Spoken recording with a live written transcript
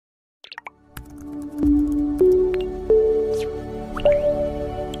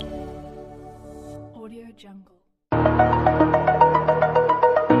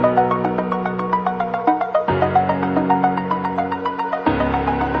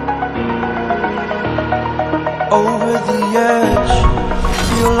the edge,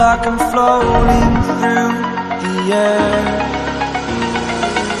 feel like I'm floating through the air.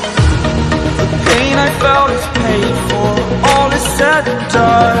 The pain I felt is paid for, all is said and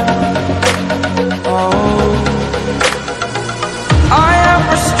done. Oh, I am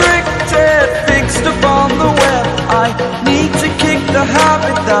restricted, fixed upon the web. I need to kick the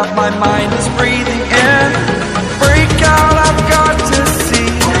habit that my mind is breathing in. Break out, I've got to see.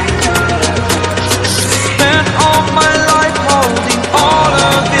 Spent all my life holding all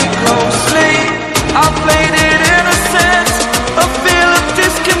of it closely. I played it innocent, a feel of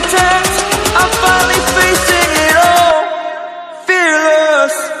discontent. I'm finally facing it all,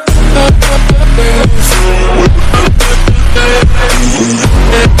 fearless.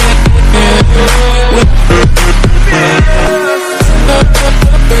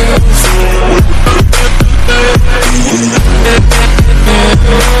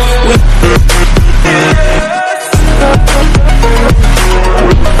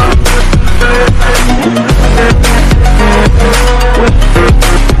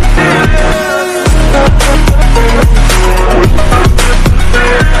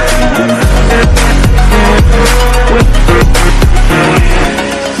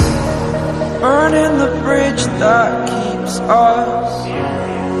 Burning the bridge that keeps us.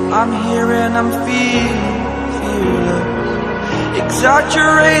 I'm here and I'm fearless.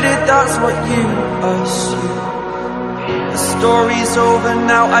 Exaggerated, that's what you assume. The story's over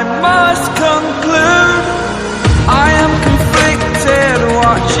now, I must conclude. I am conflicted,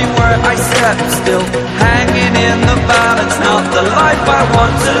 watching where I step still, hanging in the balance. Not the life I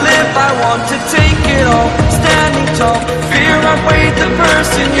want to live, I want to take it all. Standing tall, fear I've weighed the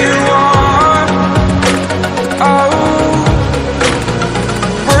person you are. Oh,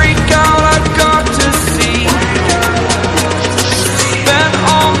 break out, I've got to see. Spent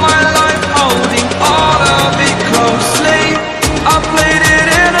all my life holding all of it closely. I played it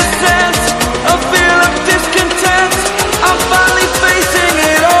innocent, a feel of discontent. I'm finally facing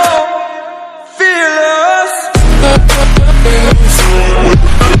it all, fearless.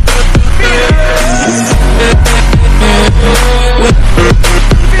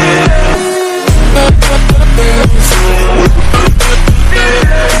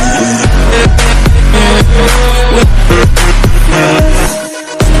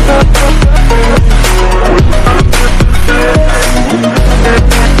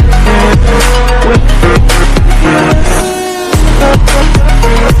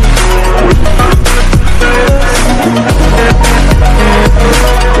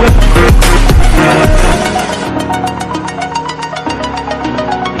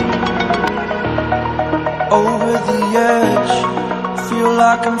 Over the edge, feel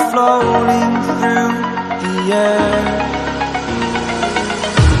like I'm floating through the air.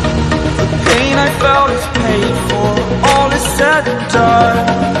 The pain I felt is paid for, all is said and done.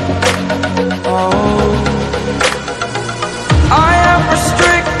 Oh, I am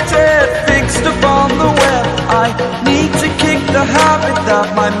restricted, fixed upon the web. I need to kick the habit that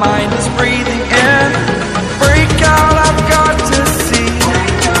my mind is breathing in. Break out, I've got to see.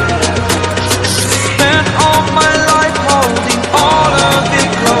 Spent all my life holding all of it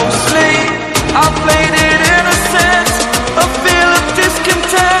closely. I played it innocent, a feel of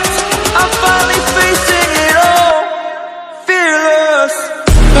discontent. I'm finally facing it all, fearless.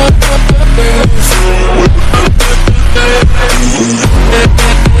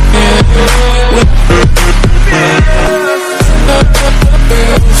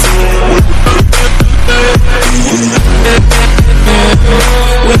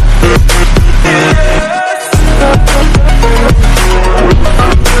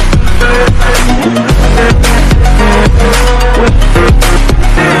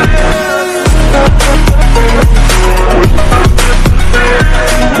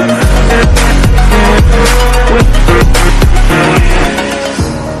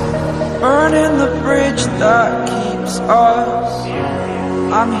 Burning the bridge that keeps us.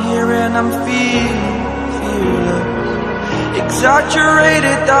 I'm here and I'm fearless.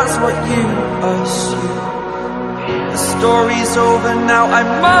 Exaggerated, that's what you assume. The story's over now, I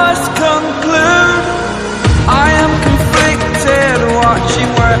must conclude. I am conflicted, watching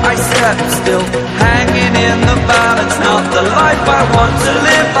where I step still, hanging in the balance. Not the life I want to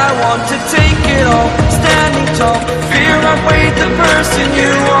live, I want to take it all. Standing tall, fear I've weighed the person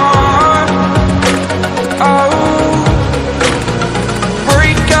you are. Oh,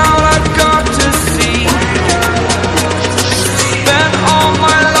 break out, I've got to see. Spent all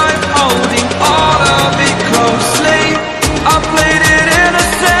my life holding all of it closely. I played it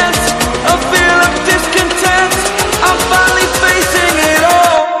innocent, a feel of discontent. I'm finally facing it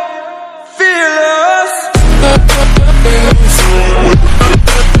all, fearless.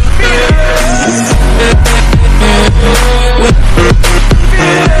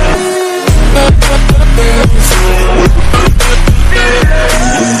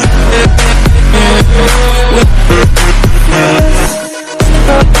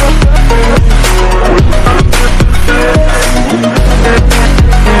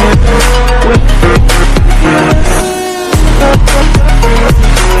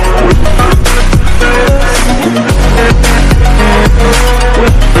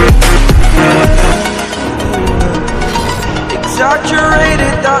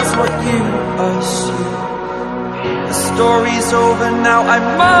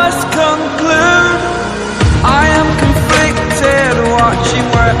 must conclude I am conflicted, watching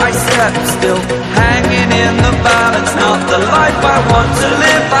where I step still, hanging in the balance. Not the life I want to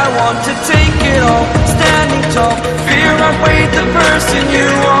live, I want to take it all.